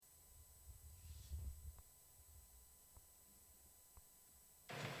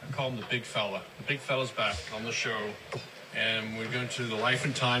call him the big fella. The big fella's back on the show, and we're going to the life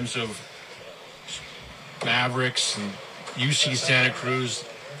and times of Mavericks and UC Santa Cruz.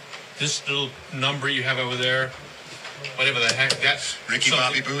 This little number you have over there, whatever the heck, that's Ricky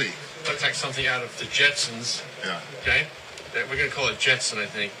Bobby Bowie. Looks like something out of the Jetsons. Yeah. Okay? We're going to call it Jetson, I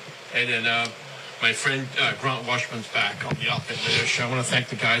think. And then my friend Grant Washburn's back on the Outfit Radio Show. I want to thank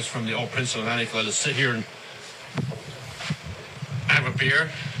the guys from the Old Prince Atlantic. Let us sit here and have a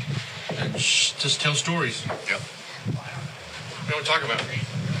beer and just tell stories. Yep. We don't talk about me.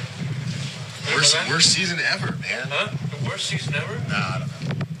 Worst season ever, man. Huh? The worst season ever? Nah, I don't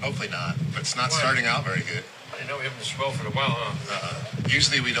know. Hopefully not. But it's not starting out very good. I know we haven't swelled for a while, huh?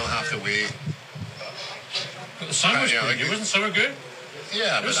 Usually we don't have to wait. The summer was pretty good. Wasn't summer good?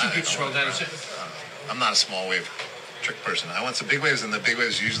 Yeah, but some good swell down. I'm not a small wave trick person. I want some big waves, and the big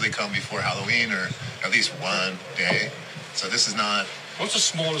waves usually come before Halloween or at least one day. So this is not. What's the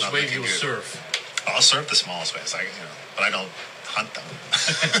smallest wave you'll surf? I'll surf the smallest waves, but I don't hunt them.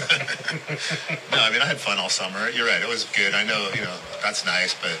 No, I mean I had fun all summer. You're right, it was good. I know, that's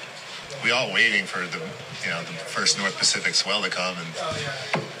nice, but we all waiting for the first North Pacific swell to come,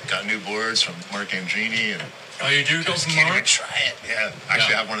 and got new boards from Mark Andrini, and oh, you do go from Mark? Can't even try it. Yeah,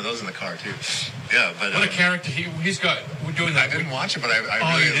 actually, I have one of those in the car too. Yeah, but what a character he's got. We're doing that. I didn't watch it, but I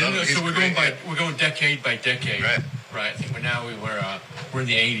really love it. So we're going decade by decade. Right. Right. I think we're in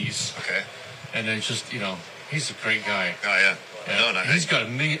the 80s. Okay. And it's just he's a great guy. Oh yeah. No, he's got a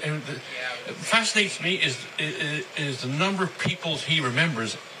million. And what fascinates me is the number of people he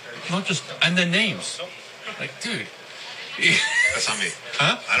remembers, not just and their names. Like, dude. That's not me.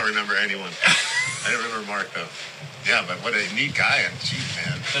 Huh? I don't remember anyone. I don't remember Mark though. Yeah, but what a neat guy, and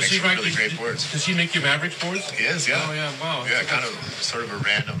man, makes really great boards. Does he make you Mavericks boards? He is, yeah. Oh yeah, wow. Yeah, kind of sort of a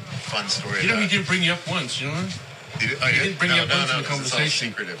random fun story. He didn't bring you up once, you know? He didn't bring you up once in the conversation.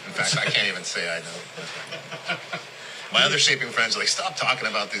 It's all secretive. In fact, I can't even say I know. My other shaping friends are like, stop talking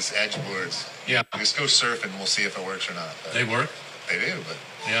about these edge boards. Yeah. Just go surf and we'll see if it works or not. But they work? They do, but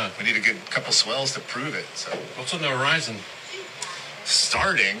we need a good couple swells to prove it. So what's on the horizon?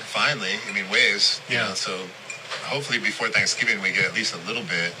 Starting, finally. I mean, waves. Yeah. So hopefully before Thanksgiving we get at least a little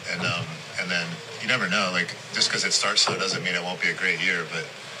bit, and then you never know. Like, just because it starts slow doesn't mean it won't be a great year. But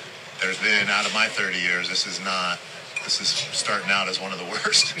there's been, out of my 30 years, this is starting out as one of the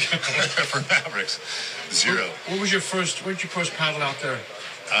worst for Mavericks. Zero. Where did you first paddle out there?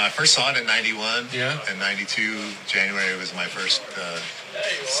 I first saw it in 91. Yeah. In 92, January was my first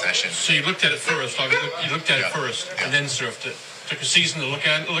session. So you looked at it first. You looked at it first and then surfed it. Took a season to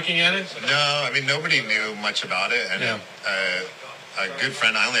looking at it? No, I mean, nobody knew much about it. And a good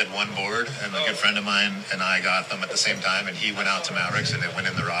friend, I only had one board, and a good friend of mine and I got them at the same time, and he went out to Mavericks, and it went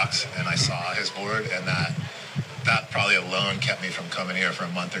in the rocks, and I saw his board, and that probably alone kept me from coming here for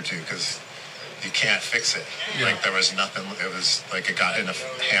a month or two, because you can't fix it. Yeah. Like, there was nothing. It was like it got in a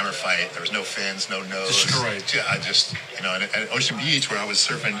hammer fight. There was no fins, no nose. Destroyed. Yeah, I just, and at Ocean Beach, where I was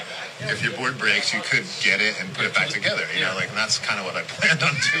surfing, if your board breaks, you could get it and put it back together. You know, like, and that's kind of what I planned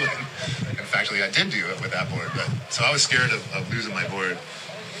on doing. In fact, I did do it with that board. But so I was scared of losing my board.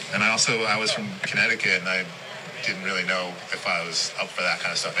 And I was from Connecticut, and I didn't really know if I was up for that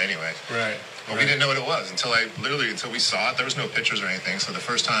kind of stuff anyway. Right. But we didn't know what it was until we saw it. There was no pictures or anything. So the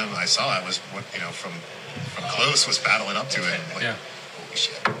first time I saw it was, from close, was paddling up to it. Like, holy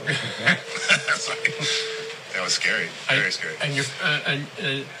shit. That was scary. Very scary. And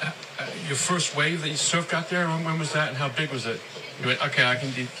your first wave that you surfed out there, when was that and how big was it? You went, okay, I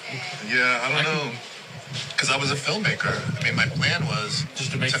can do... Yeah, I don't know. Because I was a filmmaker. I mean, my plan was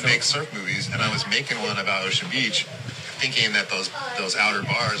just to make surf movies, and I was making one about Ocean Beach, thinking that those outer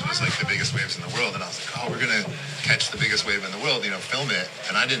bars was like the biggest waves in the world, and I was like, we're gonna catch the biggest wave in the world, film it,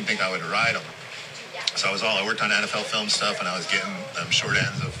 and I didn't think I would ride them. So I worked on NFL film stuff, and I was getting short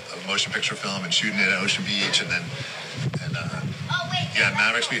ends of motion picture film and shooting it at Ocean Beach, and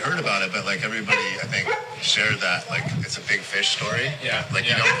Mavericks, we heard about it, but like everybody, I think, shared that like it's a big fish story. Yeah. Like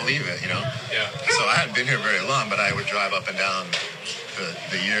you don't believe it, Yeah. So I hadn't been here very long, but I would drive up and down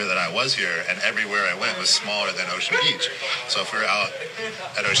the year that I was here, and everywhere I went was smaller than Ocean Beach. So if we were out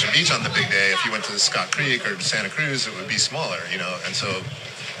at Ocean Beach on the big day, if you went to Scott Creek or Santa Cruz, it would be smaller, And so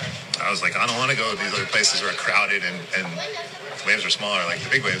I was like, I don't want to go to these other places where are crowded and waves are smaller, like the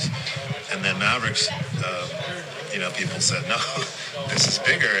big waves. And then Mavericks, people said, no, this is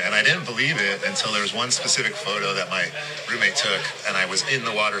bigger. And I didn't believe it until there was one specific photo that my roommate took, and I was in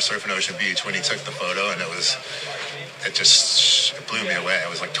the water surfing Ocean Beach when he took the photo, and it just blew me away. It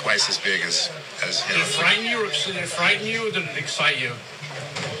was like twice as big as Did it frighten you, or did it excite you?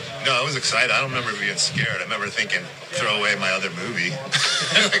 No, I was excited. I don't remember being scared. I remember thinking, throw away my other movie.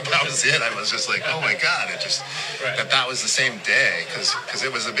 Like, that was it. I was just like, oh my God. It just, that was the same day. Because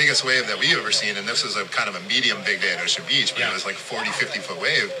it was the biggest wave that we ever seen. And this was a kind of a medium big day at Ocean Beach. But it was like 40, 50-foot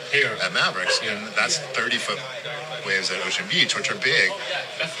wave here at Mavericks. And that's 30-foot waves at Ocean Beach, which are big.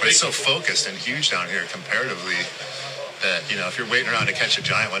 But it's so focused and huge down here comparatively that, you know, if you're waiting around to catch a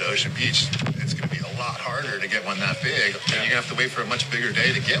giant one at Ocean Beach, it's going to be a lot harder to get one that big. And you're going to have to wait for a much bigger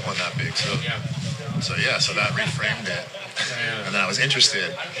day to get one that big. So that reframed it. And then I was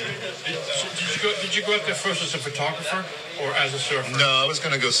interested. Did you go up there first as a photographer or as a surfer? No, I was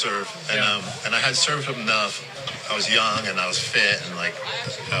going to go surf. And I had surfed enough. I was young and I was fit and like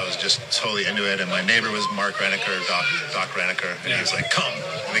I was just totally into it. And my neighbor was Mark Reneker, Doc Reneker, and he was like, "Come!"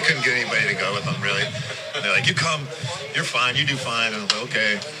 And they couldn't get anybody to go with them really. And they're like, "You come, you're fine, you do fine." And I was like,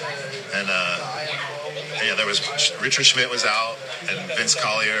 "Okay." And there was Richard Schmidt was out and Vince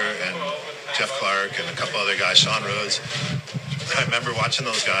Collier and Jeff Clark and a couple other guys, Sean Rhodes. I remember watching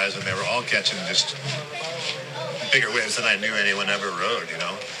those guys and they were all catching just bigger waves than I knew anyone ever rode, you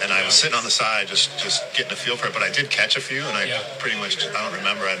know. And I was sitting on the side just getting a feel for it. But I did catch a few, and I pretty much, I don't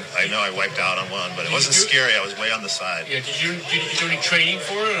remember. I know I wiped out on one, but it wasn't scary. I was way on the side. Yeah, did you do any training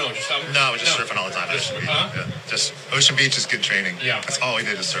for it or no? No, I was just surfing all the time. Just Ocean Beach is good training. Yeah. That's all we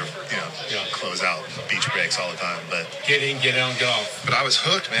did is surf, you know, close out beach breaks all the time. But get in, get out, get off. But I was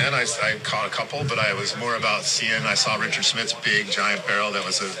hooked, man. I caught a couple, but I was more about seeing. I saw Richard Smith's big giant barrel that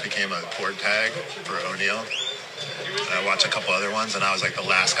became a port tag for O'Neill. I watched a couple other ones, and I was like the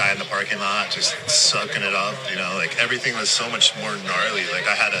last guy in the parking lot, just sucking it up. You know, like everything was so much more gnarly. Like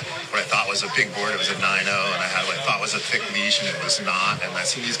I had what I thought was a big board, it was a 9.0, and I had what I thought was a thick leash, and it was not. And I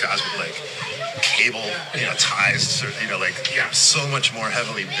seen these guys with like cable, you know, ties, or, you know, like so much more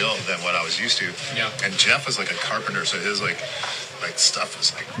heavily built than what I was used to. Yeah. And Jeff was like a carpenter, so his like stuff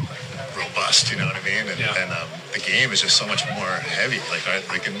was like robust, you know what I mean? And the game is just so much more heavy.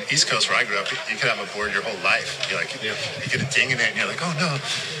 Like in the East Coast where I grew up, you could have a board your whole life. You're like, you get a ding in it, and you're like, oh no,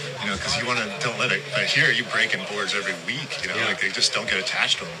 you know, because don't let it. But here, you break in boards every week. You know, like they just don't get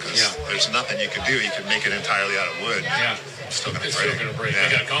attached to them because there's nothing you can do. You can make it entirely out of wood. Yeah, it's still gonna break. Still gonna break.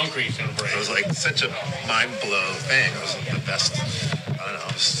 Yeah. You got concrete's gonna break. It was like such a mind blow thing. It was the best. I don't know.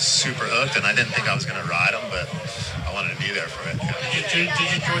 I was super hooked, and I didn't think I was gonna ride them, but I wanted to be there for it. Did you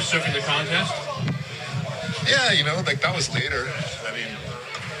enjoy surfing the contest? Yeah, you know, like that was later. I mean,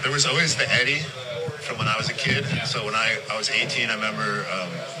 there was always the eddy from when I was a kid. So when I was 18, I remember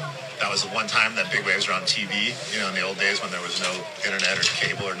that was the one time that big waves were on TV. You know, in the old days when there was no internet or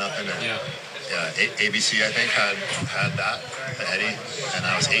cable or nothing. And, ABC, I think, had that, the eddy. And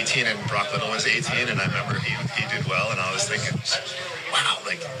I was 18 and Brock Little was 18, and I remember he did well, and I was thinking, wow,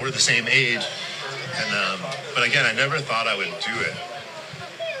 like we're the same age. And but again, I never thought I would do it.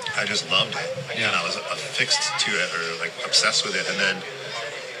 I just loved it, and I was affixed to it, or like obsessed with it. And then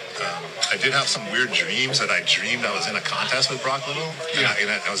I did have some weird dreams that I dreamed I was in a contest with Brock Little.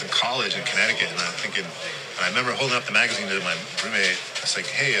 And I was in college in Connecticut, and I'm thinking, and I remember holding up the magazine to my roommate. It's like,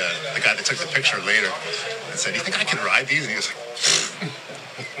 hey, the guy that took the picture later, and said, "Do you think I can ride these?" And he was like,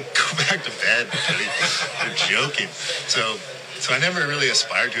 "Go back to bed, buddy. You're joking." So I never really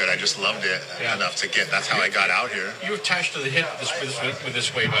aspired to it. I just loved it enough to get. That's how I got out here. You're attached to the hip with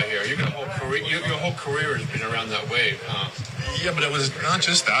this wave out here. Your whole career has been around that wave, huh? Yeah, but it was not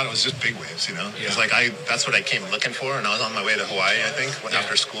just that. It was just big waves, you know. It's like that's what I came looking for, and I was on my way to Hawaii, I think,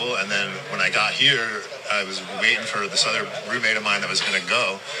 after school. And then when I got here, I was waiting for this other roommate of mine that was going to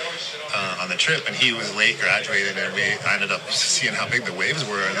go on the trip, and he was late graduating, and I ended up seeing how big the waves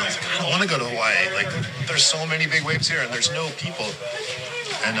were, and I was like, I don't want to go to Hawaii. Like, there's so many big waves here, and there's no people.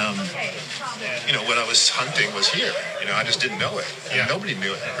 And you know, what I was hunting was here. You know, I just didn't know it. And nobody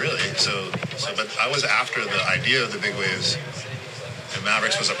knew it really. So, but I was after the idea of the big waves. And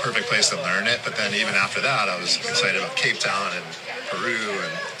Mavericks was a perfect place to learn it. But then even after that, I was excited about Cape Town and Peru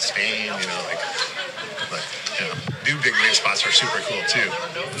and Spain. You know, like you know, new big wave spots are super cool too.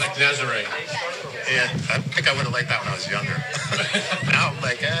 Like Nazaré. Yeah, I think I would have liked that when I was younger. Now I'm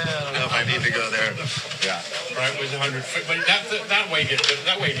like, I don't know if I need to go there. Yeah. Right, with 100 foot, but that way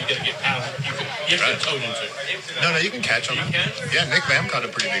you gotta get paddled. You have to get towed into. No, you can catch them. You can? Yeah, Nick Lamb caught a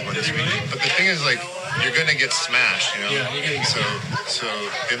pretty big one this week. But the thing is, like, you're gonna get smashed, you know. Yeah, you're gonna get so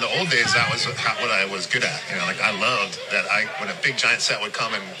in the old days, that was what I was good at. You know, like I loved that. When a big giant set would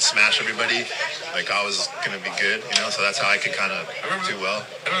come and smash everybody, like I was gonna be good. You know, so that's how I could kind of do well.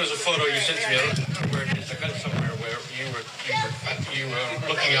 I remember there's a photo you sent to me. I don't know where it is. I got it somewhere where you were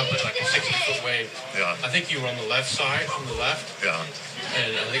looking up at like a 60-foot wave. Yeah. I think you were on the left side, on the left. Yeah.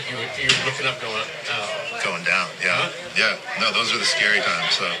 And I think you were looking up, going, going down. Yeah, yeah. No, those are the scary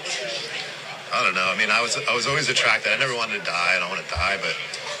times. So I don't know. I mean, I was always attracted. I never wanted to die. I don't want to die, but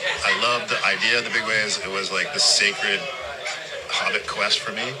I loved the idea of the big waves. It was like the sacred Hobbit quest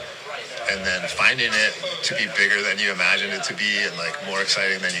for me. And then finding it to be bigger than you imagined it to be, and like more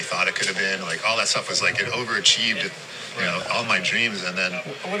exciting than you thought it could have been. Like all that stuff was like it overachieved, you know, all my dreams. And then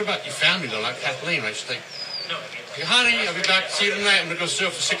what about your family though? Like Kathleen, right? She's like, hey, honey, I'll be back to see you tonight. I'm gonna go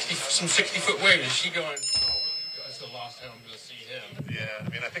surf some 60-foot waves. Is she going? Oh, that's the last time I'm gonna see him. Yeah, I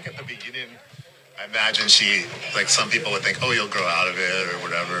mean, I think at the beginning, I imagine she, like some people would think, oh, you'll grow out of it or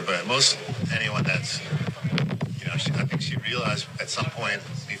whatever. But most anyone that's, you know, I think she realized at some point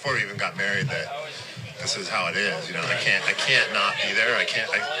before we even got married that this is how it is. You know, I can't not be there. I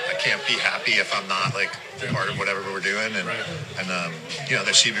can't be happy if I'm not like part of whatever we're doing. And you know,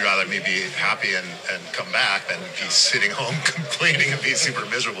 that she'd rather me be happy and come back than be sitting home complaining and be super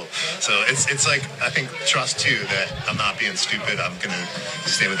miserable. So it's like, I think trust too that I'm not being stupid. I'm gonna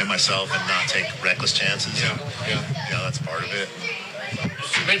stay within myself and not take reckless chances. Yeah. You know, that's part of it.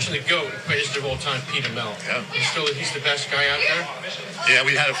 You mentioned the GOAT, greatest of all time, Peter Mel. Yeah. He's the best guy out there? Yeah,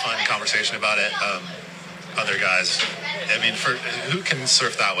 we had a fun conversation about it. Other guys, I mean, for who can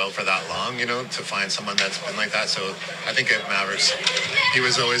surf that well for that long, you know, to find someone that's been like that. So I think at Mavericks, he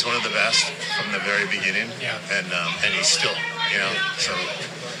was always one of the best from the very beginning. Yeah. And he's still, you know, so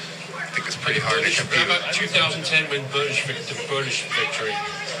I think it's pretty hard to compete. How about 2010 when the British victory?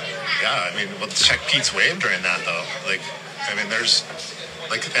 Yeah, I mean, well, check Pete's wave during that, though. Like, I mean, there's,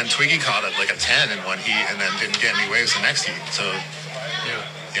 like, and Twiggy caught it like a 10 in one heat and then didn't get any waves the next heat. So,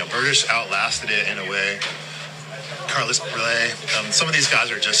 you know, British outlasted it in a way. Carlos Brulé, some of these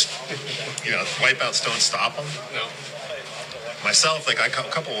guys are just, you know, wipeouts don't stop them. No. Myself, like, a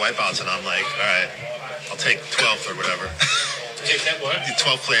couple wipeouts and I'm like, all right, I'll take 12th or whatever. Take that what?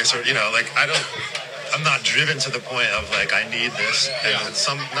 12th place or, you know, like, I'm not driven to the point of like I need this. And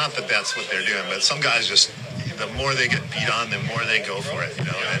some, not that that's what they're doing, but some guys just, the more they get beat on, the more they go for it. You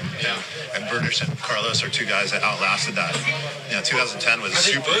know, and Burdish and Carlos are two guys that outlasted that. You know, 2010 was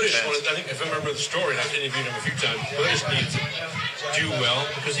super Burdish, intense. I think if I remember the story, and I've interviewed him a few times, Burdish needs to do well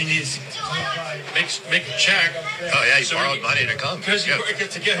because he needs to make a check. Oh yeah, he borrowed money to come. Because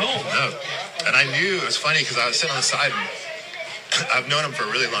to get home. No, and I knew it was funny because I was sitting on the side. And I've known him for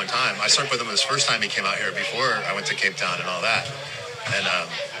a really long time. I surfed with him his first time he came out here before I went to Cape Town and all that. And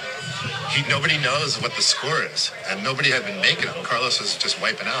nobody knows what the score is. And nobody had been making them. Carlos was just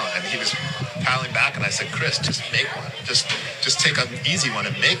wiping out. And he was paddling back. And I said, Chris, just make one. Just take an easy one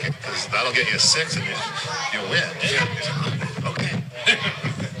and make it. Because that'll get you a 6 and you'll win. Yeah. Okay.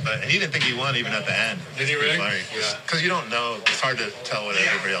 And he didn't think he won even at the end. Did he really? Yeah. Because you don't know. It's hard to tell what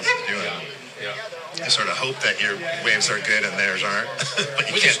everybody else is doing. Yeah. You sort of hope that your waves are good and theirs aren't. But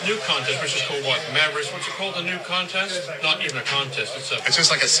you With can't. this new contest, which is called what? Mavericks, what's it called? The new contest? Not even a contest. It's just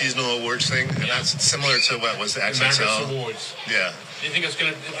like a seasonal awards thing, and that's similar to what was the Mavericks XXL. Awards. Yeah. Do you think it's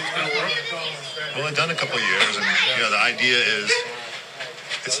gonna work? Well, I've done a couple of years, and you know the idea is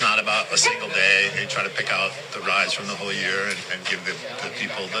it's not about a single day. They try to pick out the rides from the whole year and give the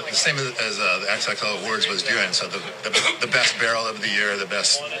people the same as the XXL Awards was doing. So the best barrel of the year, the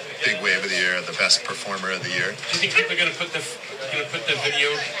best big wave of the year, the best performer of the year. Do you think people are going to put the video,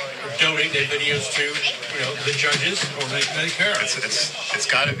 or donate their videos to, you know, the judges, or they care? It's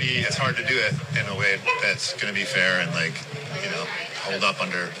got to be. It's hard to do it in a way that's going to be fair and like, you know, hold up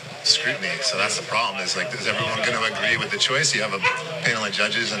under scrutiny. So that's the problem. Is like, is everyone going to agree with the choice? You have a panel of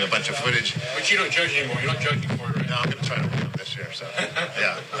judges and a bunch of footage. But you don't judge anymore. You're not judging for it, right? No, I'm going to try to win them this year. So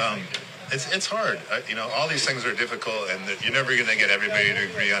yeah. It's hard. You know, all these things are difficult, and you're never going to get everybody to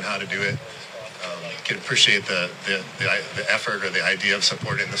agree on how to do it. You can appreciate the effort or the idea of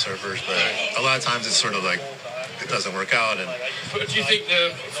supporting the surfers, but a lot of times it's sort of like it doesn't work out. And but do you think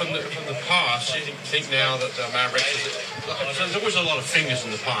from the past, do you think now that the Mavericks, there's always a lot of fingers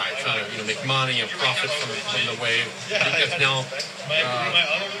in the pie trying to make money and profit from the wave. I think that's now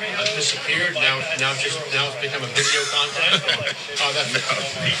disappeared. Now it's become a video contest.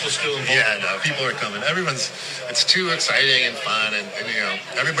 People still involved. Yeah, no, people are coming. It's too exciting and fun, and you know,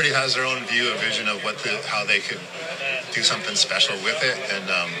 everybody has their own view, a vision of how they could do something special with it, and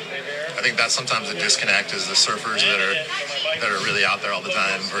I think that's sometimes a disconnect is the surfers that are really out there all the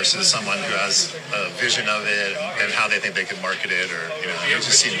time versus someone who has a vision of it and how they think they can market it, or you know,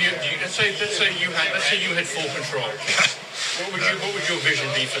 let's say you had full control. What would your vision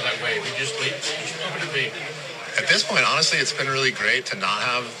be for that wave? What would it be? At this point, honestly, it's been really great to not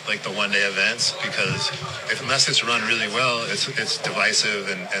have like the one-day events because unless it's run really well, it's divisive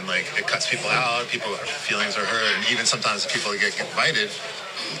and like it cuts people out. People's feelings are hurt, and even sometimes people get invited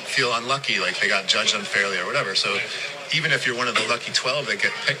feel unlucky, like they got judged unfairly or whatever. So even if you're one of the lucky 12 that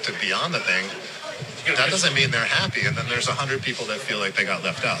get picked to be on the thing, that doesn't mean they're happy. And then there's 100 people that feel like they got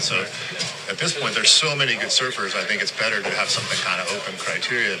left out. So at this point, there's so many good surfers. I think it's better to have something kind of open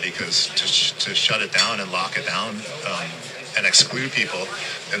criteria, because to shut it down and lock it down and exclude people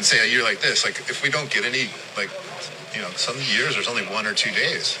and say a year like this, like if we don't get any, like, you know, some years there's only 1 or 2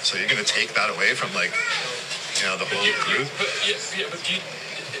 days. So you're going to take that away from, like, you know, the whole group. Does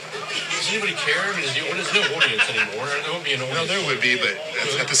anybody care? I mean, there's no audience anymore. There won't be an audience. No, there would be, but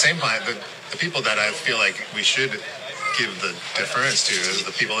at the same time, the people that I feel like we should give the deference to is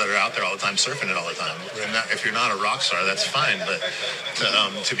the people that are out there all the time, surfing it all the time. Right. And if you're not a rock star, that's fine. But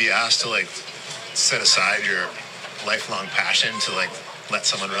to be asked to, like, set aside your lifelong passion to, like, let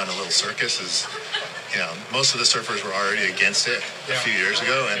someone run a little circus is, you know, most of the surfers were already against it a few years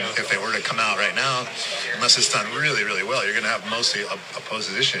ago, and if they were to come out right now, unless it's done really, really well, you're going to have mostly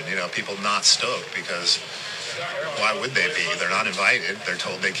opposition, you know, people not stoked, because why would they be? They're not invited. They're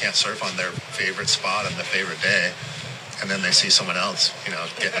told they can't surf on their favorite spot on their favorite day, and then they see someone else, you know,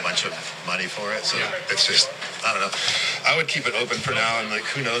 getting a bunch of money for it. So it's just, I don't know. I would keep it open for now, and, like,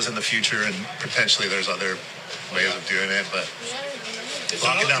 who knows in the future, and potentially there's other ways of doing it, but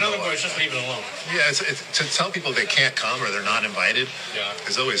locking down the water. Just leave it alone. Yeah, it's to tell people they can't come or they're not invited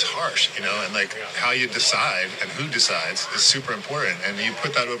is always harsh, you know, and, like, how you decide and who decides is super important, and you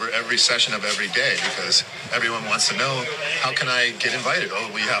put that over every session of every day, because everyone wants to know, how can I get invited? Oh,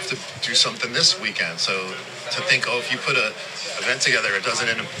 we have to do something this weekend. So to think, oh, if you put a event together, it doesn't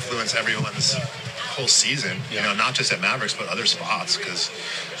influence everyone's whole season, you know, not just at Mavericks, but other spots, because,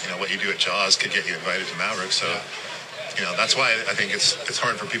 you know, what you do at Jaws could get you invited to Mavericks. So you know, that's why I think it's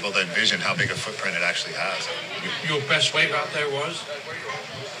hard for people to envision how big a footprint it actually has. Your best wave out there was?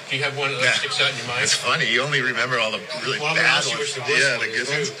 Do you have one that sticks out in your mind? It's funny. You only remember all the really bad ones. The good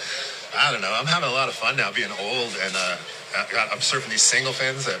ones. I don't know. I'm having a lot of fun now being old, and I'm surfing these single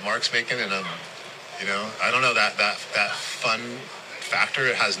fins that Mark's making, and you know, I don't know, that fun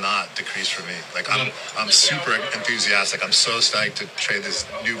factor has not decreased for me. Like, I'm super enthusiastic. I'm so stoked to trade this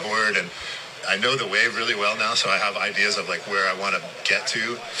new board, and I know the wave really well now, so I have ideas of, like, where I want to get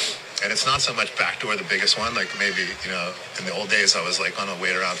to. And it's not so much backdoor the biggest one, like maybe, you know, in the old days I was, like, on a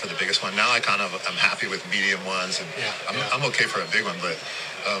wait around for the biggest one. Now I'm happy with medium ones, and I'm okay for a big one, but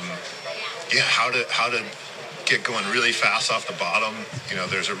how to get going really fast off the bottom. You know,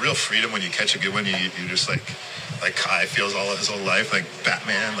 there's a real freedom when you catch a good one. You just, like Kai feels all of his whole life, like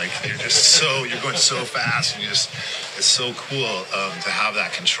Batman, like you're going so fast, and it's so cool to have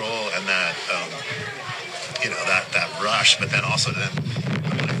that control and that you know, that rush, but then also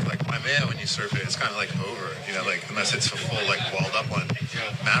like my man, when you surf it, it's kind of like over, you know, like unless it's a full, like, walled up one.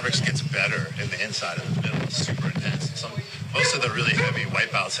 Mavericks gets better in the inside and the middle. It's super intense. Most of the really heavy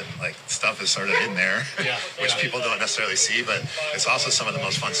wipeouts and, like, stuff is sort of in there, which people don't necessarily see, but it's also some of the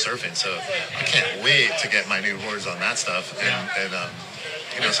most fun surfing. So I can't wait to get my new boards on that stuff. And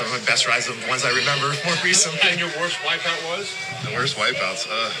you know, some of my best rides are the ones I remember more recently. And your worst wipeout was? The worst wipeouts.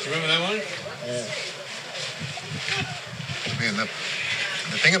 Do you remember that one? Man, the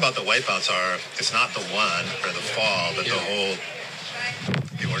thing about the wipeouts are, it's not the one or the fall, but the whole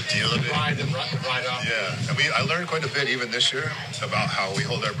ordeal of it. Ride up. Yeah, and I learned quite a bit even this year about how we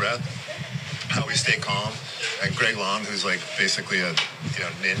hold our breath, how we stay calm. And Greg Long, who's, like, basically a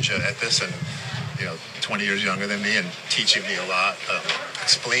ninja at this, and 20 years younger than me, and teaching me a lot,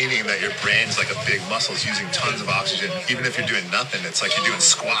 explaining that your brain's like a big muscle, it's using tons of oxygen. Even if you're doing nothing, it's like you're doing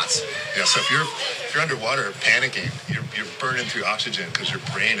squats. So if you're underwater panicking, you're burning through oxygen, because your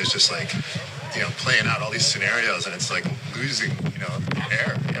brain is just, like, playing out all these scenarios, and it's like losing,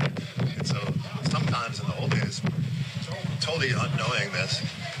 air. And so sometimes in the old days, totally unknowing this,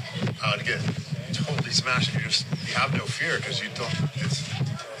 I would get totally smashed, and you have no fear, because you don't.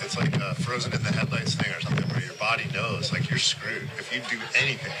 It's like a frozen in the headlights thing or something, where your body knows, like, you're screwed. If you do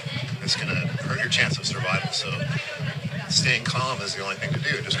anything, it's gonna hurt your chance of survival. So staying calm is the only thing to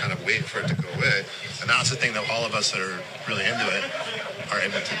do. Just kind of wait for it to go away. And that's the thing that all of us that are really into it are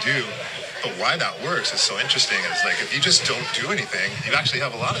able to do. But why that works is so interesting. It's like, if you just don't do anything, you actually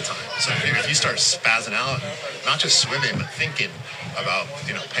have a lot of time. So if you start spazzing out, not just swimming, but thinking about,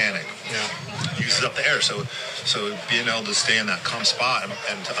 panic, uses up the air. So being able to stay in that calm spot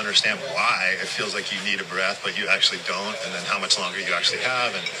and to understand why it feels like you need a breath, but you actually don't, and then how much longer you actually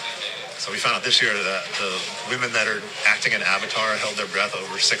have. And so we found out this year that the women that are acting in Avatar held their breath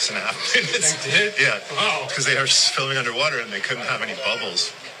over 6.5 minutes. They did? Yeah. Wow. Because they were filming underwater and they couldn't have any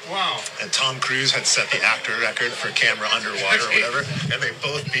bubbles. Wow. And Tom Cruise had set the actor record for camera underwater or whatever, and they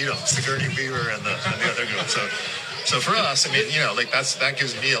both beat him, Sigourney Weaver and the other girl. So So for us, I mean, like that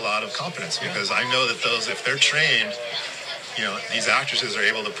gives me a lot of confidence because I know that if they're trained, these actresses are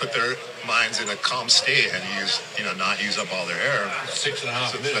able to put their minds in a calm state and not use up all their air. 6.5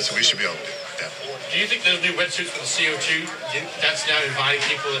 minutes. That's what we should be able to do. Yeah. Do you think those new wetsuits for the CO2, that's now inviting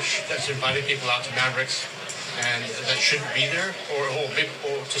people out to Mavericks and that shouldn't be there, or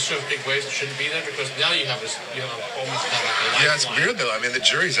to serve big waves that shouldn't be there, because now you have almost kind of like a yeah, it's weird though. I mean, the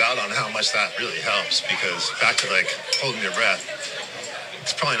jury's out on how much that really helps because back to like holding your breath,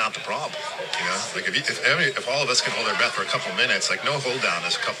 it's probably not the problem. Like if all of us can hold our breath for a couple minutes, like no hold down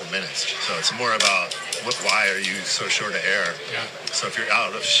is a couple minutes. So it's more about why are you so short of air? Yeah. So if you're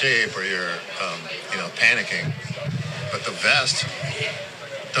out of shape or you're panicking, but the vest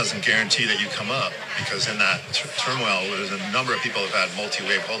doesn't guarantee that you come up because in that turmoil, there's a number of people who've had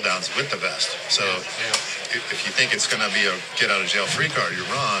multi-wave hold downs with the vest. So if you think it's going to be a get out of jail free card, you're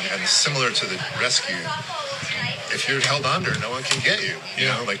wrong. And similar to the rescue, if you're held under, no one can get you.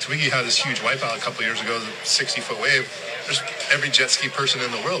 Like Twiggy had this huge wipeout a couple years ago, 60-foot wave. There's every jet ski person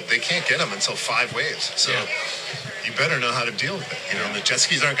in the world. They can't get him until 5 waves. So you better know how to deal with it. The jet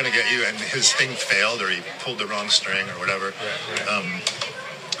skis aren't going to get you, and his thing failed or he pulled the wrong string or whatever.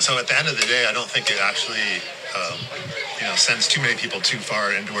 So at the end of the day, I don't think it actually, sends too many people too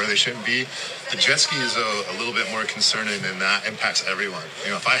far into where they shouldn't be. The jet ski is a little bit more concerning, and that impacts everyone.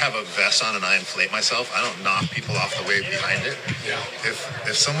 If I have a vest on and I inflate myself, I don't knock people off the wave behind it. Yeah.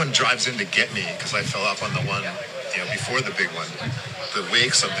 If someone drives in to get me because I fell off on the one, before the big one, the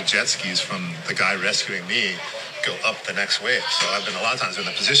wakes of the jet skis from the guy rescuing me go up the next wave. So I've been a lot of times in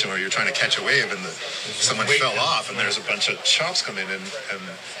a position where you're trying to catch a wave and someone fell off and there's a bunch of chops coming in and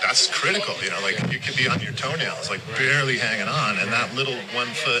that's critical. Like you could be on your toenails, like barely hanging on, and that little 1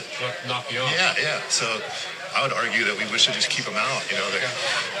 foot knock you off. Yeah. So I would argue that we should just keep them out. That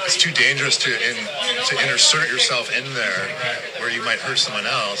it's too dangerous to insert yourself in there where you might hurt someone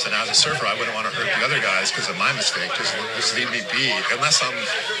else. And as a surfer, I wouldn't want to hurt the other guys because of my mistake. Just leave me be, unless I'm,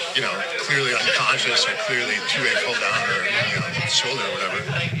 clearly unconscious or clearly 2-way pulled down or shoulder or whatever.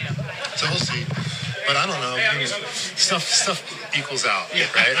 So we'll see. But I don't know. Stuff equals out,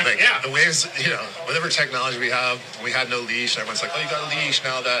 right? Like the waves, whatever technology we have, we had no leash. Everyone's like, oh, you got a leash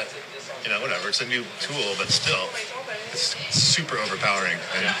now that. Whatever. It's a new tool, but still, it's super overpowering,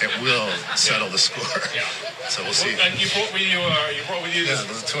 and it will settle the score. Yeah. So we'll see. And you brought with you this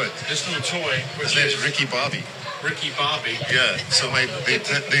little toy. This little toy. His name's Ricky Bobby. Ricky Bobby. Yeah. So I'm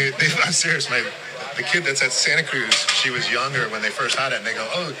serious. The kid that's at Santa Cruz, she was younger when they first had it, and they go,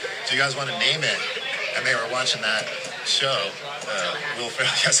 oh, do you guys want to name it? And they were watching that show. Will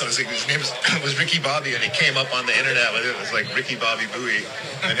Ferrell. Yeah, so his name was Ricky Bobby, and he came up on the internet with it. It was like Ricky Bobby Buoy,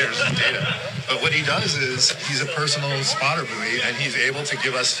 and here's the data. But what he does is he's a personal spotter buoy, and he's able to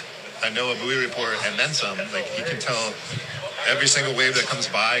give us a NOAA buoy report and then some. Like he can tell every single wave that comes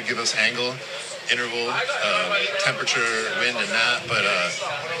by, give us angle, interval, temperature, wind, and that. But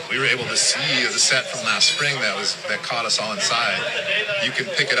we were able to see the set from last spring that caught us all inside. You can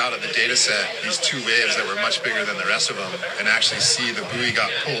pick it out of the data set, these 2 waves that were much bigger than the rest of them, and actually see the buoy got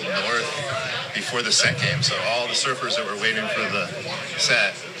pulled north before the set came. So all the surfers that were waiting for the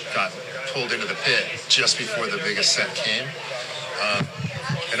set got pulled into the pit just before the biggest set came.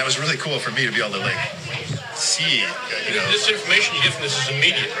 And that was really cool for me to be able to see. This information you get from this is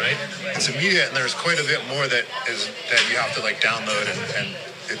immediate, right? It's immediate, and there's quite a bit more that you have to download, and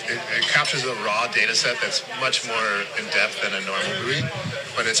it captures a raw data set that's much more in depth than a normal buoy,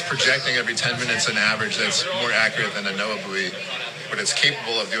 but it's projecting every 10 minutes an average that's more accurate than a NOAA buoy, but it's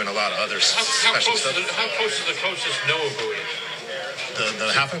capable of doing a lot of other special stuff. How close is the closest NOAA buoy?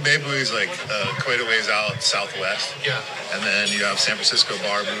 The Half Moon Bay buoy is quite a ways out southwest. Yeah. And then you have San Francisco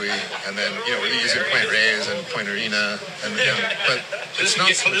Bar buoy, and then we're using Point Reyes and Point Arena, but this can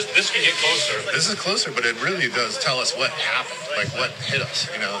get closer. This is closer, but it really does tell us what happened, like what hit us.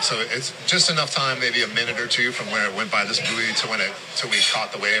 So it's just enough time, maybe a minute or two from where it went by this buoy to we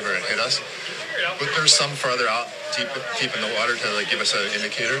caught the wave or it hit us. But there's some farther out, deep in the water to give us an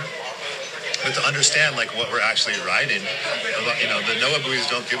indicator. But to understand what we're actually riding, the NOAA buoys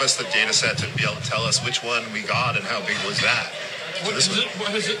don't give us the data set to be able to tell us which one we got and how big was that. What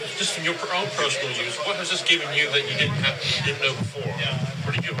has it, just from your own personal use, what has this given you that you didn't know before?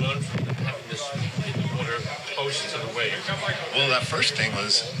 What did you learn from having this in the water close to the wave? Well, that first thing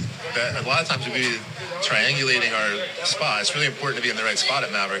was that a lot of times we'd be triangulating our spot. It's really important to be in the right spot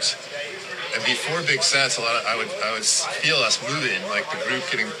at Mavericks. And before big sets, I would feel us moving, like the group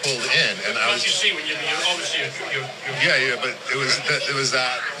getting pulled in, and I was. You see when you obviously you're Yeah, but it was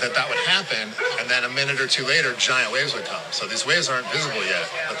that would happen, and then a minute or two later, giant waves would come. So these waves aren't visible yet,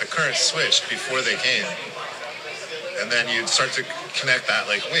 but the current switched before they came. and then you'd start to connect that,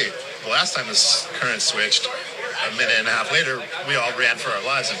 like, wait, the last time this current switched, a minute and a half later, we all ran for our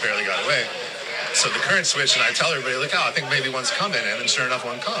lives and barely got away. So the current switched, and I tell everybody, like, oh, I think maybe one's coming, and then sure enough,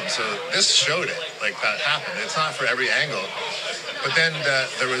 one comes. So this showed it, like, that happened. It's not for every angle. But then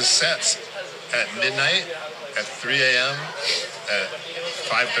there was sets at midnight, at 3 a.m., at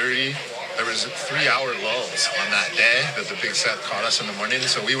 5:30. There was 3-hour lulls on that day that the big set caught us in the morning.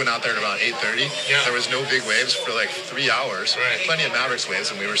 So we went out there at about 8:30. Yeah. There was no big waves for like 3 hours. Right. Plenty of Mavericks waves,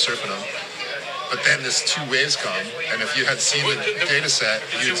 and we were surfing them. But then this 2 waves come, and if you had seen the data set,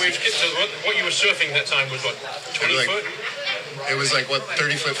 so what you were surfing that time was what, 20 foot? It was like, what,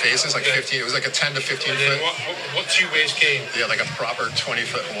 30-foot faces, like 15. It was like a 10 to 15 And then foot. what 2 waves came? Yeah, like a proper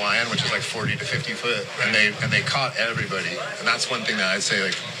 20-foot Hawaiian, which is like 40 to 50 foot, and they caught everybody. And that's one thing that I'd say,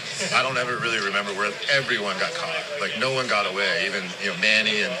 like, I don't ever really remember where everyone got caught. Like, no one got away. Even,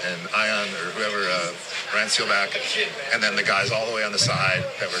 Manny and Ion or whoever, Ryan Sealback, and then the guys all the way on the side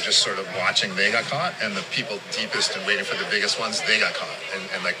that were just sort of watching, they got caught, and the people deepest and waiting for the biggest ones, they got caught.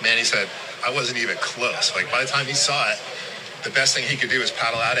 And like Manny said, I wasn't even close. Like, by the time he saw it, the best thing he could do is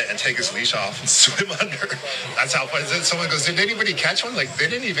paddle at it and take his leash off and swim under. That's how funny. Someone goes, did anybody catch one? Like, they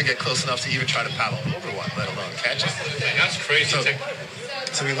didn't even get close enough to even try to paddle over one, let alone catch it. That's crazy.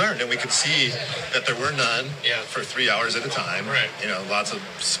 So we learned, and we could see that there were none Yeah. for 3 hours at a time. Right. Lots of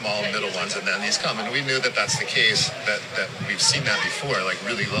small middle ones, and then these come. And we knew that that's the case, that we've seen that before, like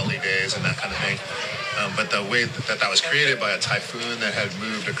really lully days and that kind of thing. But the way that was created by a typhoon that had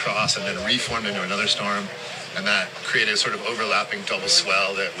moved across and then reformed into another storm, and that created a sort of overlapping double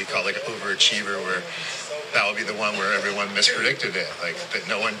swell that we call like an overachiever, where that would be the one where everyone mispredicted it. Like, that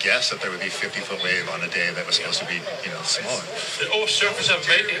no one guessed that there would be 50-foot wave on a day that was supposed to be, smaller. All surfers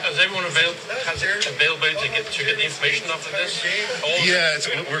has everyone availability to get the information off of this? Yeah,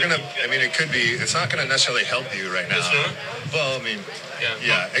 it could be. It's not going to necessarily help you right now. It's not? Well, I mean,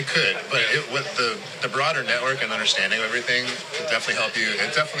 yeah, it could. But with the broader network and understanding of everything can definitely help you.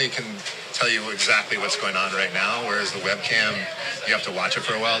 It definitely can tell you exactly what's going on right now, whereas the webcam, you have to watch it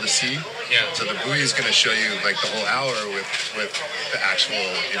for a while to see. Yeah. So the buoy is going to show you like the whole hour with the actual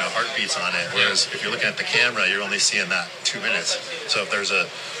heartbeats on it, whereas if you're looking at the camera, you're only seeing that 2 minutes. So if there's or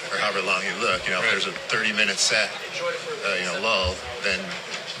however long you look, if there's a 30-minute set, lull, then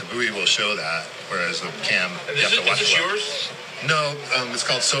the buoy will show that, whereas the cam, you have to watch it. Is this yours? No, it's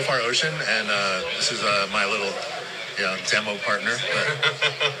called So Far Ocean, and this is my little demo partner. But,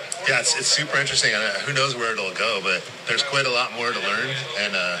 yeah, it's super interesting, and who knows where it'll go, but there's quite a lot more to learn,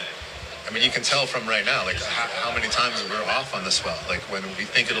 and you can tell from right now, like how many times we're off on the swell. Like when we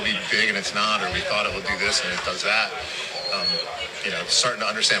think it'll be big and it's not, or we thought it will do this and it does that. Starting to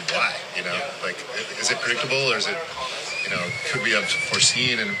understand why. Like, is it predictable, or is it? Could we have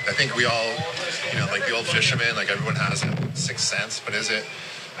foreseen? And I think we all, like the old fisherman, like everyone has a sixth sense, but is it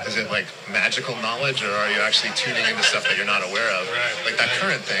like magical knowledge, or are you actually tuning into stuff that you're not aware of? Right. Like that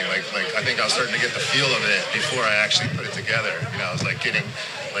current thing, like I think I was starting to get the feel of it before I actually put it together. I was like getting,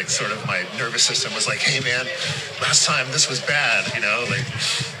 like, sort of my nervous system was like, hey man, last time this was bad,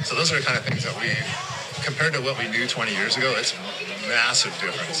 so those are the kind of things that we, compared to what we knew 20 years ago, it's a massive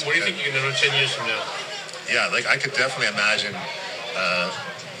difference. What do you think you're going to know 10 years from now? Yeah, like I could definitely imagine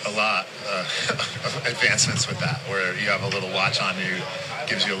a lot of advancements with that, where you have a little watch on you,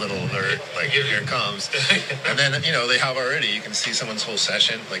 gives you a little alert, like here it comes. And then, they have already, you can see someone's whole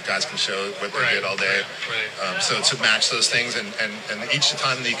session, like guys can show what they did all day. Right. So to match those things, and each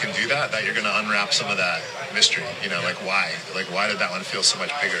time that you can do that you're going to unwrap some of that mystery, like why? Like why did that one feel so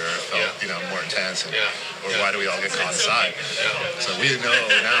much bigger, or felt, more intense? Or why do we all get caught inside? So we know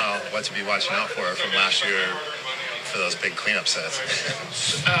now what to be watching out for from last year, for those big cleanup sets.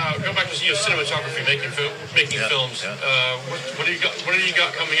 Go back to your cinematography, making films. Yeah. What do you got? What do you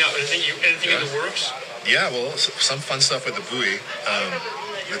got coming out? Anything in the works? Yeah, well, some fun stuff with the buoy.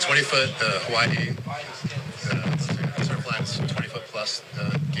 The 20-foot Hawaii Surfline's 20-foot plus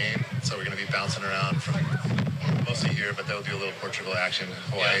game, so we're going to be bouncing around from mostly here, but there'll be a little Portugal action,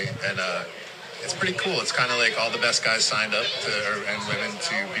 Hawaii, and it's pretty cool. It's kind of like all the best guys signed up and women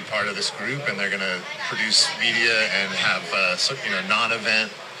to be part of this group, and they're going to produce media and have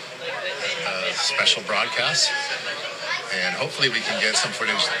non-event special broadcasts. And hopefully we can get some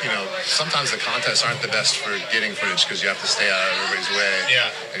footage. Sometimes the contests aren't the best for getting footage because you have to stay out of everybody's way.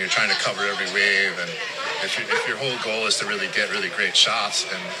 Yeah. And you're trying to cover every wave. And if your whole goal is to really get really great shots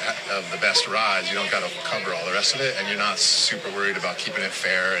and of the best rides, you don't got to cover all the rest of it. And you're not super worried about keeping it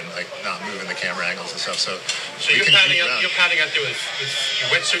fair and like not moving the camera angles and stuff. So you're padding out there with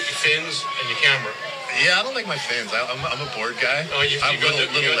your wetsuit, your fins, and your camera. Yeah, I don't like my fins. I'm a board guy. Oh, you I have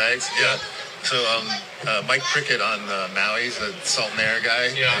little legs. Yeah. So Mike Prickett on Maui's the Salt and Air guy.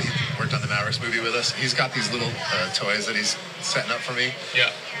 Yeah. He worked on the Mavericks movie with us. He's got these little toys that he's setting up for me.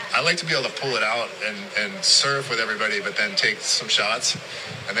 Yeah. I like to be able to pull it out and surf with everybody, but then take some shots.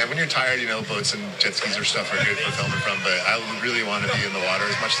 And then when you're tired, boats and jet skis or stuff are good for filming from. But I really want to be in the water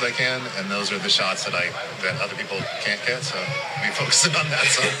as much as I can, and those are the shots that other people can't get. So I'll be focusing on that.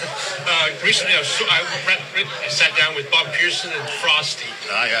 So recently, I sat down with Bob Pearson and Frosty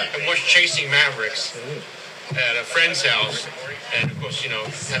and watched Chasing Mavericks at a friend's house. And of course,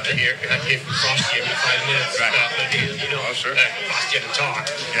 have to hear from Frosty every 5 minutes. Right. Sure. Frosty had to talk.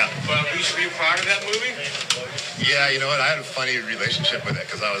 Yeah. But were you proud of that movie? Yeah, you know what? I had a funny relationship with it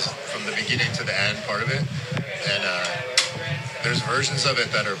because I was from the beginning to the end part of it, and there's versions of it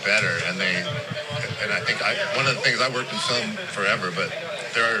that are better, and I think one of the things I worked in film forever, but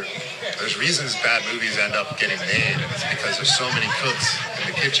there's reasons bad movies end up getting made, and it's because there's so many cooks in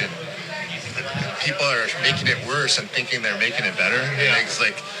the kitchen. People are making it worse and thinking they're making it better. Yeah. And it's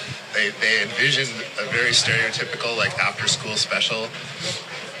like they envision a very stereotypical after school special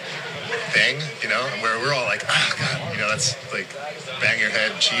thing, where we're all like, oh god, that's like bang your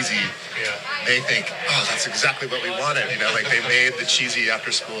head cheesy. Yeah. They think, oh, that's exactly what we wanted. They made the cheesy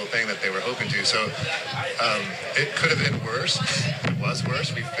after school thing that they were hoping to. So it could have been worse. It was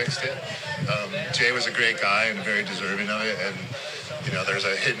worse. We fixed it. Jay was a great guy and very deserving of it. And there's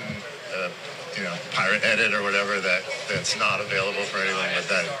a hidden pirate edit or whatever that's not available for anyone, but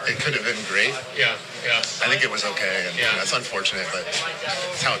that it could have been great. Yeah. I think it was okay, and that's unfortunate, but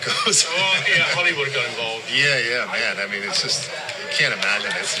it's how it goes. Oh, yeah, Hollywood got involved. Yeah, man. I mean, it's just, you can't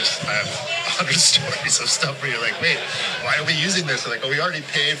imagine. It's just, I have 100 stories of stuff where you're like, wait, why are we using this? Like, we already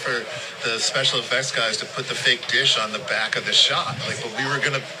paid for the special effects guys to put the fake dish on the back of the shot. But we were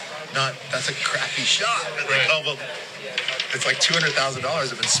gonna that's a crappy shot. Right. It's like $200,000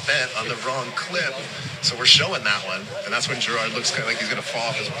 have been spent on the wrong clip, so we're showing that one, and that's when Gerard looks kind of like he's gonna fall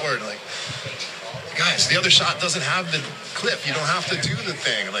off his board. Like, guys, the other shot doesn't have the clip. You don't have to do the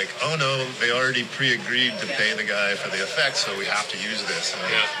thing. Like, oh no, they already pre-agreed to pay the guy for the effects, so we have to use this. And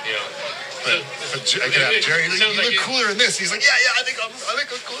But I could have Jerry. You look cooler in this. He's like, yeah. I think I'm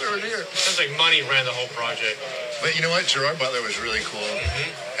cooler in here. Sounds like money ran the whole project. But you know what? Gerard Butler was really cool,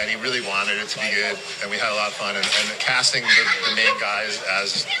 and he really wanted it to be good, and we had a lot of fun. And casting the main guys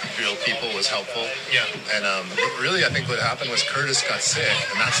as real people was helpful. Yeah. And really, I think what happened was Curtis got sick,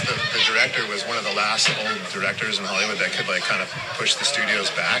 and that's the director was one of the last old directors in Hollywood that could kind of push the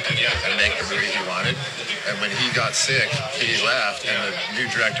studios back and make the movie he wanted. And when he got sick, he left, and the new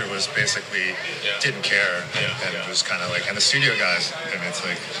director was basically didn't care, and it was kind of and the studio guys, and it's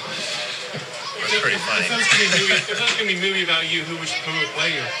like. It's pretty funny. If it was going to be a movie about you, who would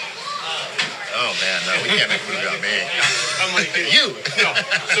play you? Oh man, no, we can't make a movie about me. I'm like, you. No.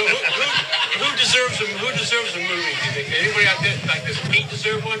 So who deserves a movie? Do you think anybody out there does Pete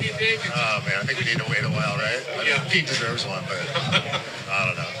deserve one? Do you think? Oh man, I think we need to wait a while, right? I mean, Pete deserves one, but I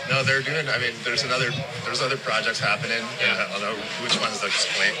don't know. No, they're doing. I mean, there's other projects happening. And I don't know which ones to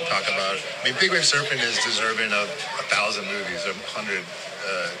talk about. I mean, Big Wave Surfing is deserving of 1,000 movies, 100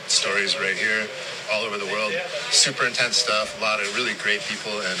 stories right here, all over the world. Super intense stuff. A lot of really great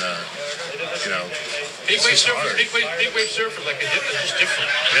people, and Big Wave Surfer, it's just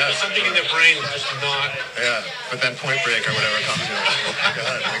different. Yeah. There's something in their brain that's just not. Yeah, but then Point Break or whatever comes in. Oh my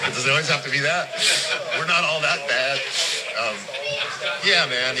God, does it always have to be that? We're not all that bad. Yeah,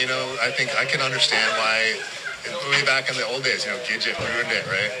 man. I think I can understand why. Way back in the old days, Gidget ruined it,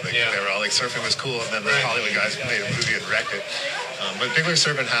 right? They were all like, surfing was cool, and then the Hollywood guys made a movie and wrecked it. But Big Wave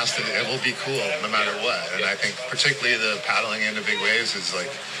Surfing it will be cool no matter what. And I think particularly the paddling into big waves is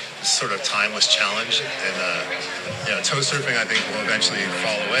this sort of timeless challenge. And tow surfing, I think, will eventually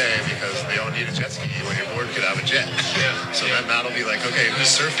fall away because they don't need a jet ski. When you're bored, could have a jet. So then that'll be okay,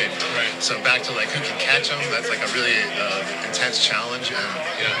 who's surfing? Right. So back to who can catch them? That's a really intense challenge,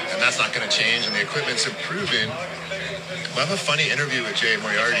 and that's not going to change. And the equipment's improving. I have a funny interview with Jay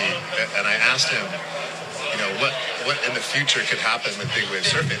Moriarty, and I asked him, what in the future could happen with big wave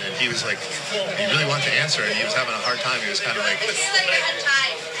surfing, and he was he really wanted to answer, and he was having a hard time. He was kind of I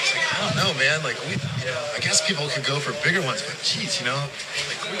don't know, man. I guess people could go for bigger ones, but geez, we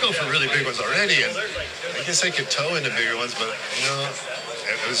go for really big ones already, and I guess they could tow into bigger ones, but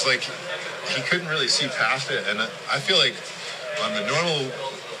it was he couldn't really see past it, and I feel like on the normal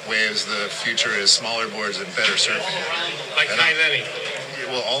waves, the future is smaller boards and better surfing. Like Kai Lenny.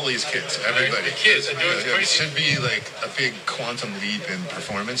 Well, all these kids, everybody. The kids are doing it should be a big quantum leap in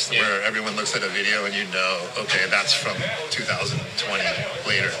performance where everyone looks at a video and okay, that's from 2020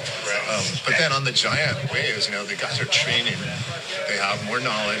 later. Right. But then on the giant waves, the guys are training. They have more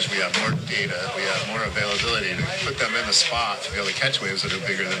knowledge. We have more data. We have more availability to put them in the spot to be able to catch waves that are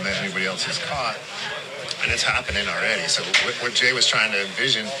bigger than anybody else has caught. And it's happening already. So what Jay was trying to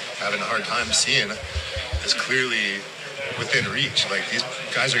envision, having a hard time seeing, is clearly within reach. Like, these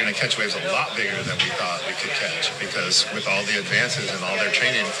guys are going to catch waves a lot bigger than we thought we could catch, because with all the advances and all their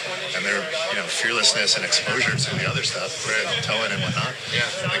training and their fearlessness and exposure to the other stuff, towing and whatnot,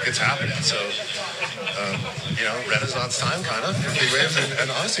 like, it's happening. So Renaissance time kind of for big waves,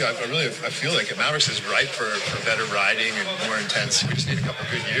 and honestly I feel like Mavericks is ripe for better riding and more intense. We just need a couple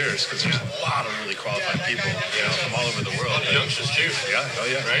good years, because there's a lot of really qualified people from all over the world. A lot of youngsters too.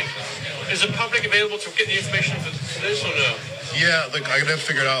 Right. Is the public available to get the information for this or no? Yeah, like, I gotta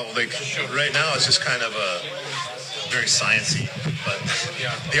figure it out. Like, right now it's just kind of a very sciencey, but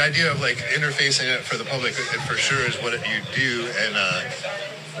the idea of like interfacing it for the public, it for sure is what you do, and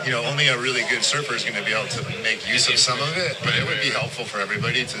only a really good surfer is going to be able to make use of some of it, but it would be helpful for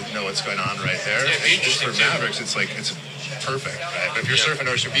everybody to know what's going on right there. For Mavericks, it's perfect, right? But if you're surfing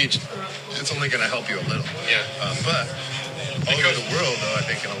Ocean Beach, it's only going to help you a little. But all over the world, though, I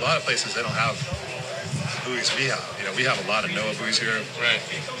think in a lot of places they don't have buoys we have. We have a lot of NOAA buoys here. Right.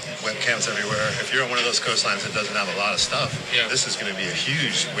 Webcams everywhere. If you're on one of those coastlines that doesn't have a lot of stuff, this is going to be a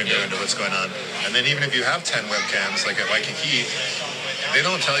huge window into what's going on. And then even if you have 10 webcams, like at Waikiki, they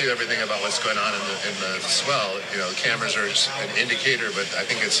don't tell you everything about what's going on in the swell. Cameras are just an indicator, but I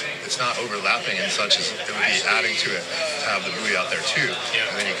think it's not overlapping and such as it would be adding to it to have the buoy out there too.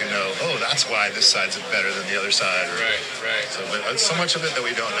 And then you can know, that's why this side's better than the other side. Right. So, but so much of it that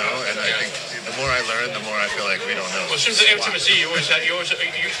we don't know, and I think the more I learn, the more I feel like we don't know. Well, since the MTMC, when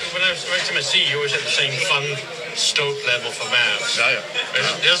I was MTMC, you always had the same fun stoke level for Mavs.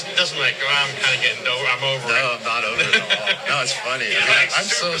 It doesn't like, I'm kind of getting over. I'm over it. No, I'm not over it at all. No, it's funny. I'm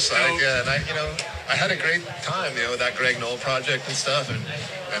so psyched. And I had a great time, with that Greg Knoll project and stuff, and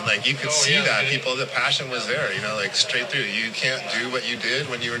like, you could see that people, the passion was there, like, straight through. You can't do what you did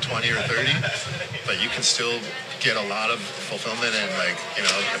when you were 20 or 30, but you can still get a lot of fulfillment, and like,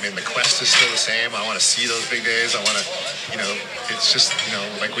 the quest is still the same. I want to see those big days. I want to, it's just,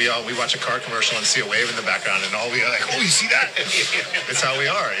 like we watch a car commercial and see a wave in the background, and all we are like, you see that? It's how we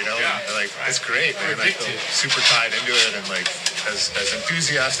are, like, it's great, man. I feel super tied into it, and like, as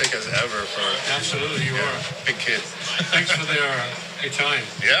enthusiastic as ever for. Absolutely, you are. Big kid. Thanks for your time.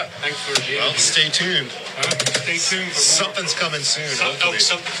 Yeah. Thanks for the interview. Well, stay tuned. Stay tuned for more. Something's coming soon. Hopefully.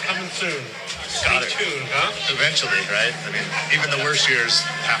 Something's coming soon. Got it. Stay tuned, huh? Eventually, right? Even the worst years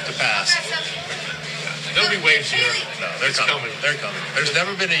have to pass. There'll be waves here. No, they're coming. They're coming. There's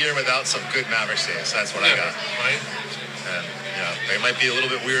never been a year without some good Mavericks days. That's what I got. Right. And they might be a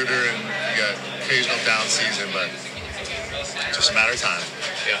little bit weirder, and you got occasional down season, but just a matter of time.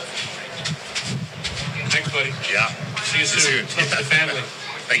 Yeah. Thanks, buddy. Yeah. See you soon. Love to the family.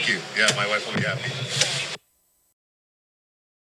 Thank you. Yeah, my wife will be happy.